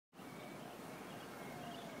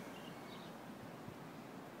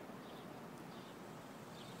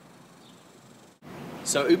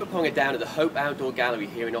So Uberpong are down at the Hope Outdoor Gallery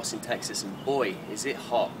here in Austin, Texas, and boy, is it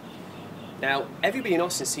hot. Now, everybody in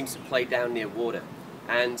Austin seems to play down near water,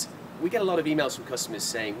 and we get a lot of emails from customers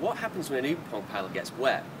saying, what happens when an Uberpong paddle gets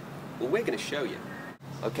wet? Well, we're going to show you.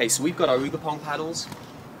 Okay, so we've got our Uberpong paddles,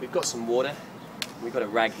 we've got some water, and we've got a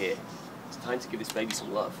rag here. It's time to give this baby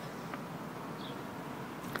some love.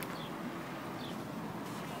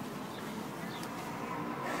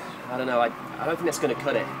 I don't know, I don't think that's going to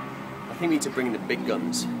cut it. I think we need to bring in the big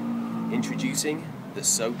guns. Introducing the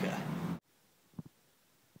soaker.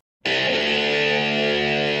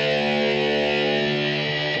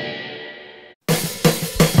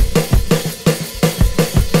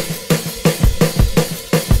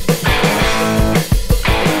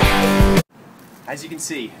 As you can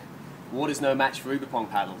see, water's no match for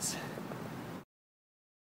Uberpong paddles.